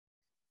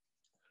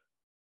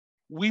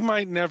We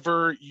might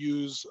never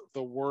use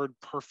the word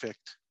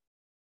perfect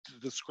to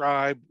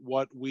describe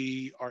what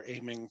we are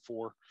aiming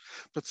for,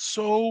 but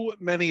so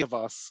many of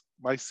us,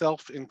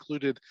 myself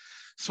included,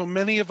 so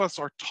many of us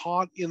are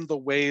taught in the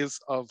ways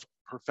of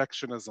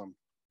perfectionism,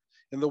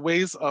 in the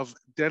ways of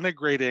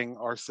denigrating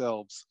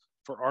ourselves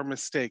for our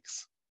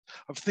mistakes,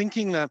 of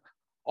thinking that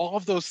all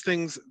of those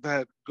things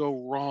that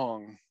go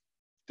wrong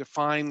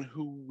define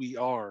who we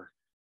are.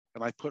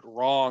 And I put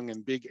wrong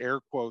in big air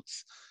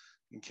quotes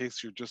in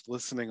case you're just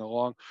listening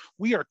along.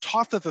 We are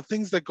taught that the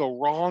things that go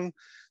wrong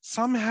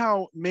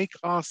somehow make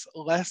us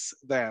less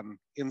than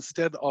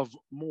instead of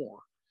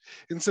more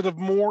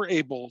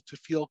able to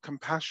feel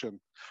compassion,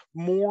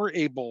 more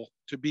able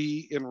to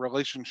be in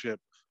relationship,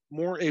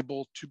 more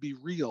able to be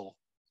real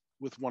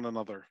with one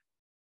another.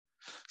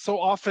 So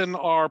often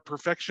our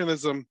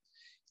perfectionism,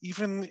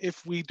 even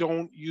if we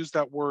don't use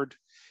that word,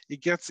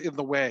 it gets in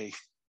the way.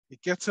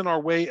 It gets in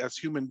our way as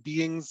human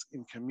beings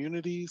in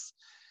communities,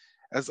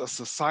 as a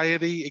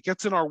society. It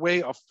gets in our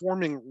way of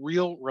forming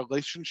real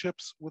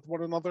relationships with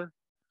one another.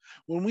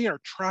 When we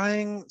are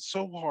trying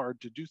so hard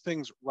to do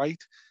things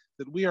right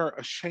that we are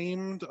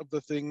ashamed of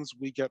the things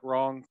we get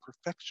wrong,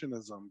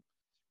 perfectionism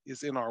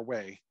is in our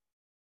way.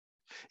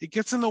 It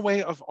gets in the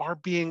way of our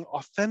being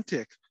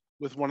authentic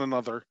with one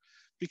another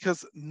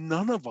because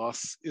none of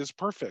us is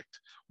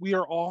perfect. We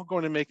are all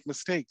going to make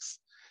mistakes.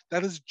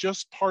 That is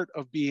just part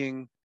of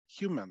being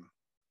human.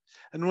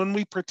 And when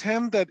we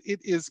pretend that it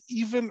is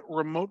even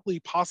remotely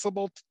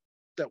possible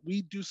that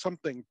we do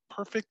something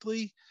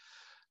perfectly,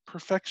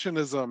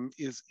 perfectionism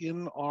is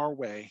in our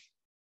way.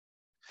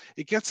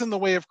 It gets in the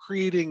way of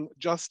creating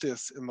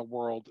justice in the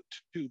world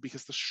too,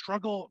 because the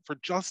struggle for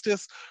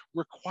justice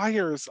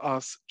requires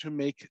us to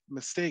make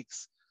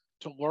mistakes,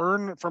 to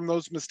learn from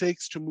those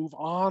mistakes, to move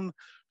on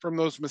from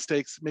those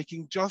mistakes.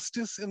 Making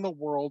justice in the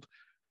world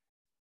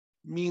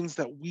means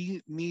that we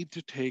need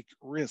to take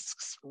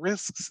risks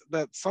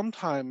that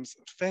sometimes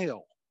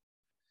fail.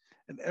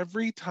 And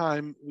every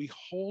time we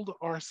hold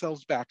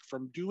ourselves back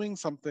from doing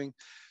something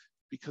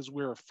because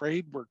we're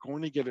afraid we're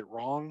going to get it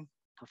wrong,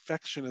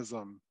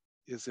 perfectionism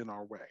is in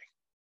our way.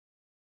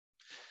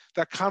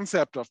 That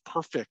concept of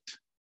perfect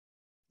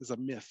is a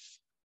myth.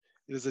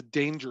 It is a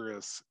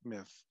dangerous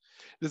myth.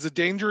 It is a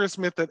dangerous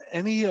myth that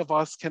any of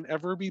us can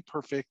ever be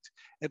perfect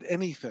at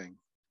anything,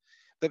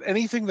 that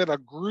anything that a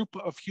group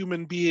of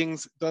human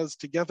beings does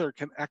together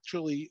can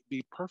actually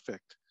be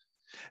perfect.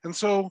 And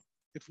so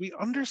if we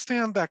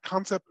understand that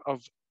concept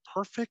of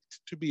perfect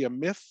to be a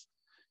myth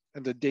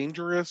and a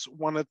dangerous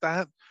one at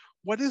that,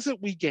 what is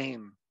it we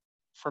gain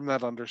from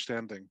that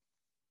understanding?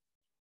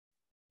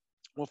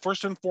 Well,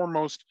 first and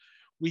foremost,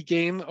 we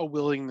gain a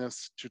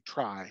willingness to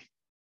try.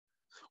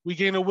 We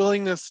gain a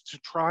willingness to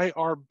try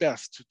our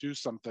best to do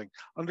something,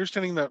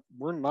 understanding that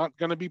we're not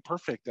going to be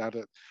perfect at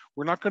it.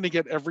 We're not going to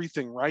get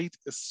everything right,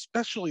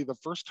 especially the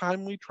first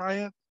time we try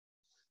it.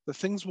 The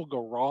things will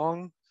go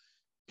wrong.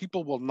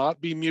 People will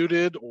not be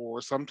muted,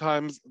 or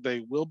sometimes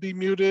they will be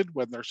muted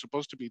when they're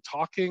supposed to be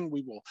talking.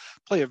 We will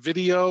play a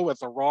video at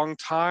the wrong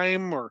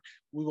time, or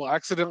we will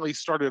accidentally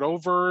start it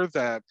over.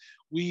 That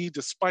we,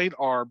 despite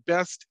our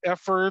best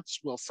efforts,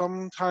 will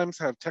sometimes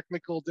have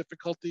technical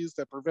difficulties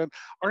that prevent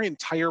our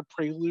entire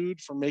prelude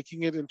from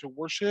making it into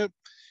worship.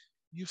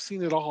 You've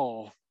seen it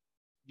all,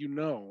 you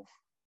know.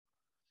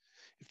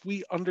 If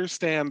we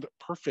understand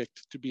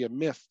perfect to be a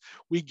myth,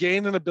 we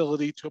gain an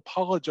ability to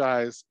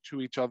apologize to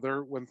each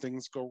other when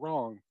things go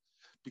wrong,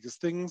 because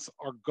things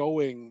are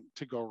going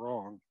to go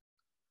wrong.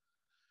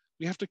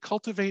 We have to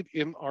cultivate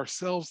in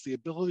ourselves the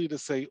ability to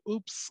say,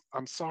 oops,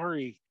 I'm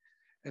sorry,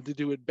 and to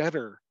do it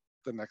better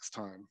the next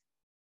time,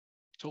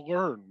 to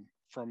learn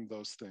from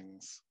those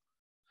things.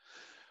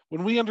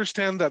 When we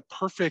understand that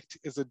perfect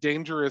is a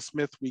dangerous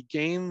myth, we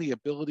gain the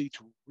ability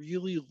to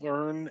really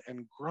learn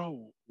and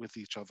grow with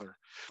each other,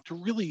 to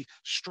really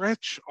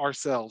stretch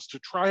ourselves, to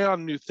try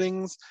on new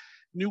things,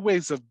 new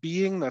ways of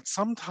being that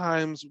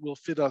sometimes will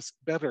fit us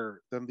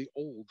better than the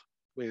old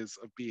ways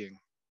of being.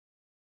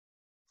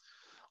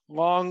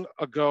 Long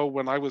ago,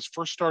 when I was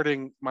first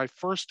starting my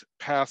first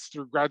path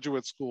through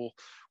graduate school,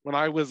 when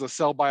I was a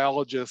cell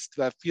biologist,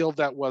 that field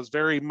that was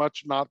very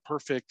much not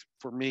perfect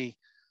for me,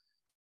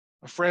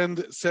 a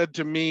friend said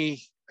to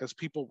me, as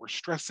people were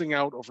stressing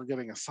out over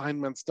getting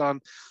assignments done,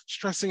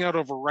 stressing out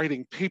over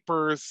writing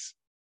papers,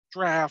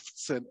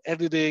 drafts, and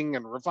editing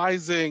and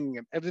revising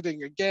and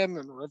editing again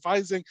and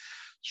revising,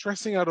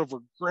 stressing out over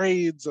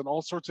grades and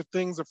all sorts of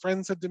things, a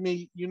friend said to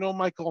me, you know,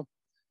 Michael,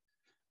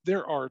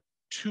 there are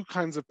two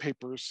kinds of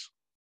papers,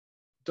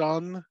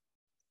 done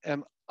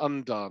and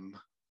undone.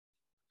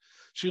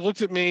 She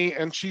looked at me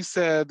and she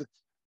said,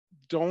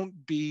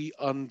 don't be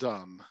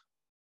undone.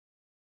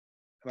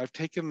 And I've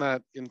taken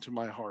that into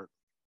my heart.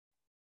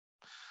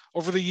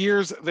 Over the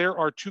years, there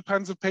are two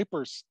kinds of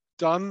papers,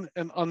 done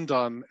and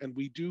undone, and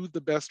we do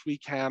the best we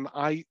can.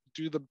 I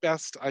do the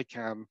best I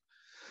can.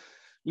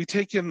 We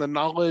take in the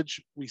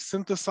knowledge, we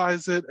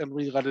synthesize it, and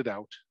we let it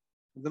out.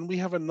 And then we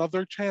have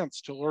another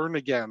chance to learn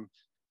again,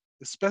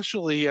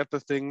 especially at the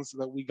things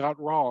that we got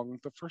wrong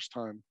the first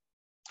time.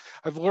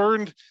 I've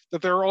learned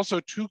that there are also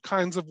two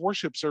kinds of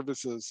worship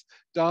services,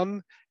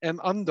 done and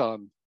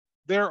undone.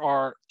 There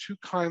are two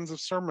kinds of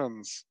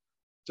sermons,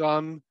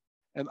 done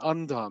and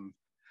undone.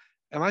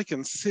 And I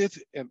can sit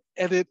and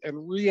edit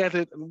and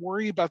re-edit and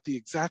worry about the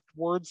exact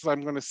words that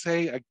I'm going to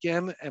say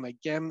again and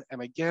again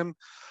and again,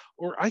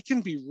 or I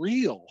can be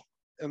real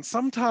and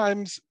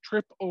sometimes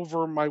trip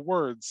over my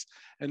words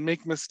and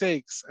make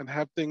mistakes and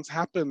have things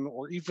happen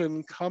or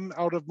even come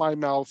out of my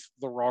mouth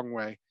the wrong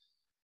way.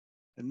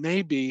 And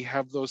maybe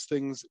have those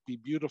things be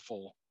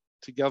beautiful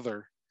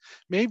together.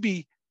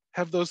 Maybe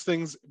have those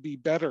things be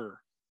better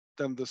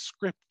than the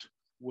script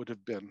would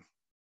have been.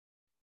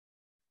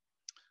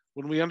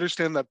 When we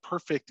understand that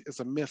perfect is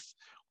a myth,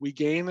 we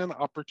gain an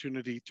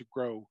opportunity to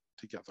grow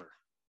together.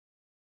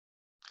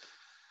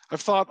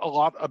 I've thought a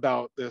lot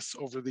about this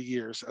over the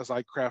years as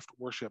I craft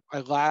worship. I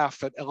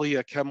laugh at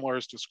Elia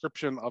Kemlar's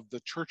description of the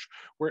church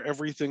where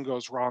everything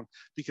goes wrong,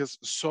 because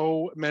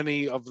so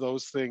many of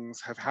those things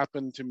have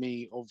happened to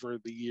me over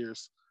the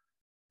years.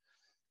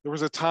 There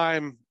was a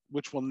time,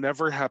 which will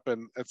never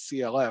happen at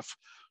CLF,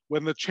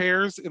 when the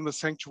chairs in the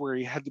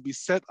sanctuary had to be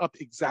set up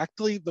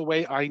exactly the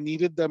way I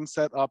needed them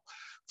set up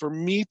for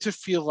me to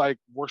feel like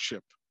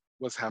worship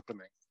was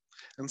happening.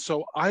 And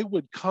so I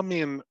would come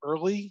in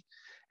early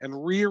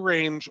and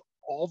rearrange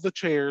all the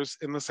chairs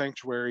in the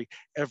sanctuary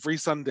every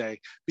Sunday,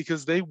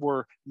 because they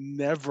were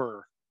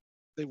never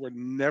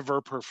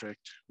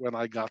perfect when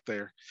I got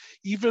there.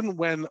 Even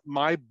when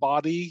my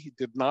body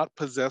did not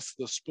possess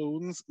the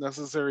spoons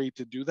necessary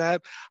to do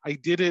that, I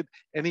did it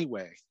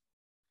anyway.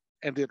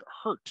 And it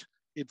hurt.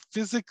 It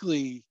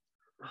physically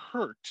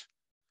hurt,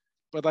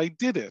 but I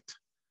did it.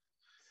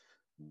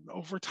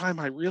 Over time,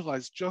 I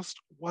realized just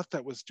what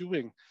that was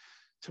doing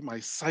to my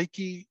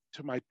psyche,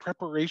 to my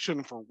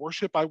preparation for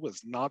worship. I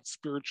was not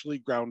spiritually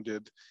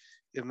grounded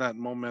in that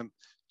moment.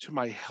 To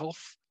my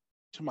health,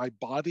 to my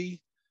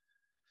body.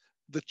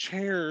 The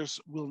chairs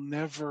will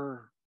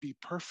never be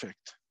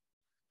perfect.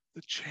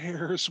 The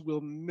chairs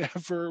will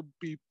never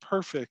be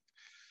perfect.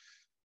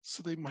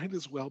 So they might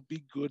as well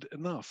be good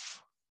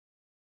enough.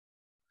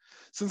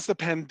 Since the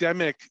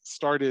pandemic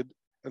started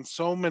and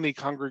so many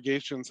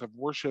congregations have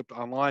worshiped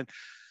online,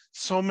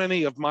 so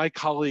many of my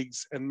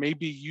colleagues, and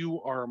maybe you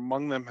are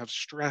among them, have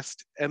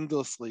stressed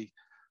endlessly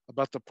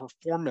about the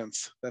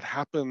performance that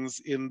happens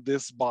in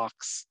this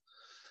box,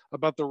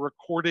 about the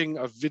recording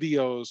of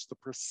videos, the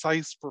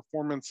precise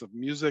performance of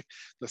music,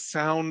 the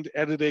sound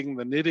editing,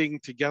 the knitting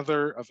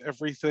together of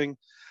everything.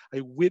 I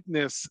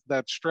witness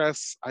that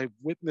stress. I've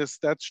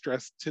witnessed that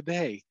stress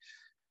today.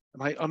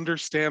 And I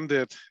understand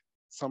it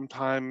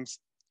sometimes,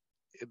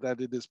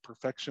 that it is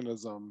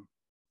perfectionism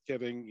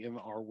getting in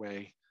our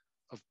way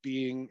of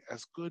being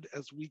as good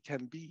as we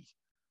can be.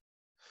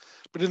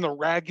 But in the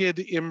ragged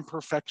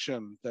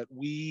imperfection that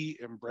we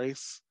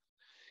embrace,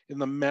 in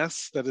the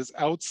mess that is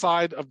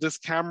outside of this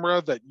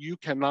camera that you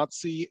cannot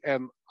see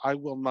and I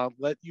will not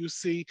let you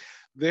see,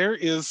 there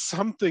is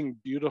something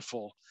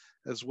beautiful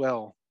as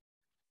well.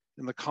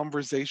 In the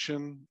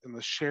conversation, in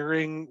the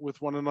sharing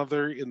with one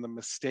another, in the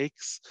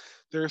mistakes,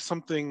 there is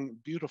something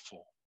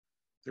beautiful.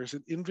 There's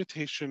an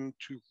invitation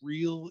to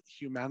real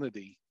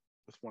humanity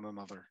with one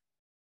another.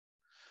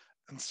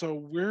 And so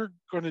we're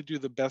going to do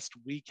the best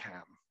we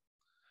can.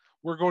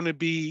 We're going to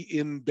be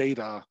in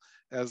beta,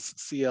 as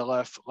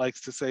CLF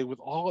likes to say, with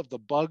all of the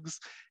bugs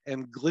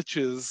and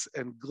glitches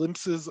and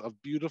glimpses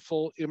of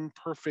beautiful,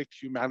 imperfect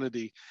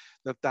humanity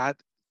that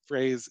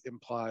phrase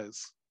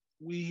implies.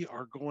 We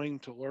are going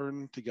to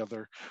learn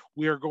together.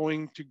 We are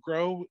going to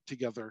grow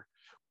together.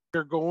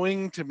 We are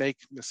going to make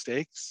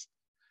mistakes,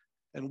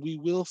 and we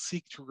will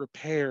seek to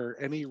repair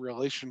any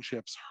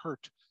relationships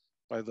hurt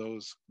by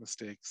those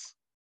mistakes.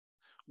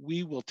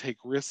 We will take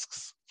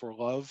risks for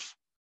love.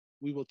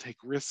 We will take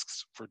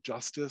risks for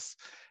justice,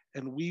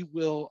 and we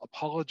will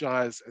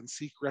apologize and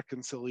seek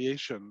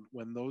reconciliation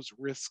when those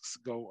risks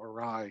go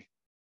awry.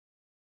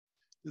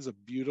 It is a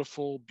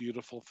beautiful,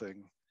 beautiful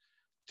thing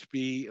to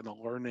be in a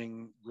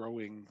learning,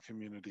 growing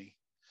community.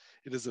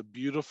 It is a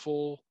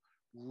beautiful,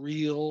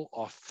 real,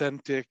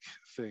 authentic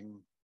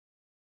thing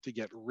to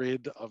get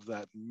rid of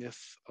that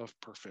myth of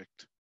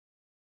perfect.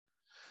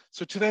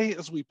 So today,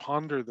 as we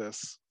ponder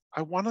this,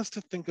 I want us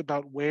to think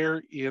about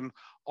where in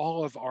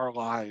all of our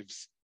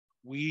lives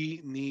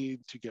we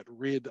need to get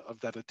rid of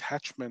that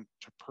attachment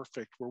to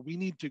perfect, where we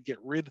need to get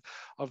rid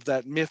of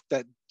that myth,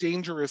 that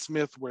dangerous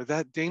myth, where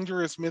that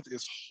dangerous myth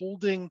is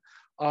holding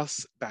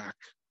us back.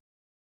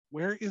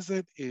 Where is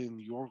it in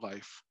your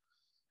life?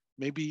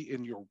 Maybe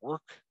in your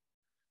work,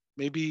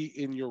 maybe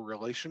in your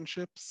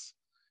relationships,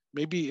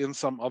 maybe in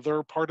some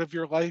other part of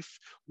your life.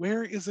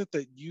 Where is it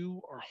that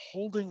you are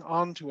holding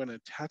on to an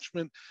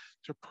attachment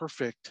to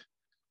perfect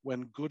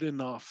when good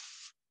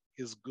enough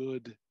is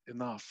good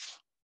enough?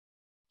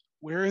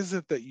 Where is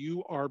it that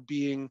you are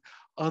being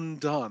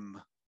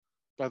undone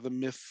by the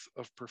myth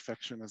of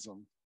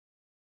perfectionism?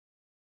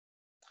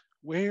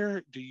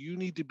 Where do you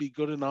need to be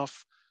good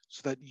enough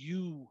so that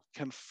you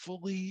can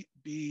fully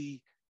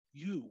be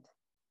you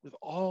with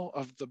all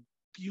of the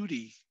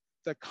beauty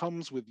that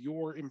comes with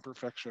your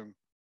imperfection?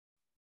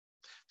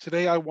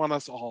 Today, I want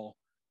us all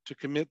to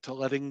commit to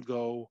letting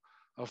go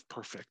of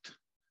perfect,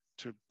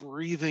 to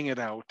breathing it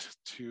out,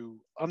 to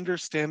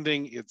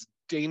understanding its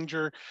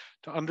danger,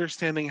 to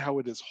understanding how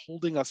it is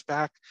holding us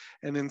back,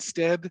 and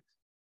instead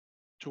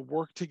to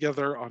work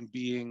together on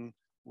being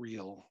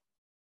real.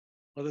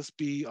 Let us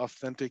be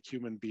authentic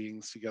human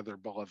beings together,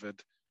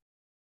 beloved.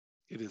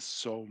 It is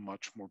so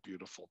much more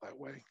beautiful that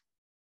way.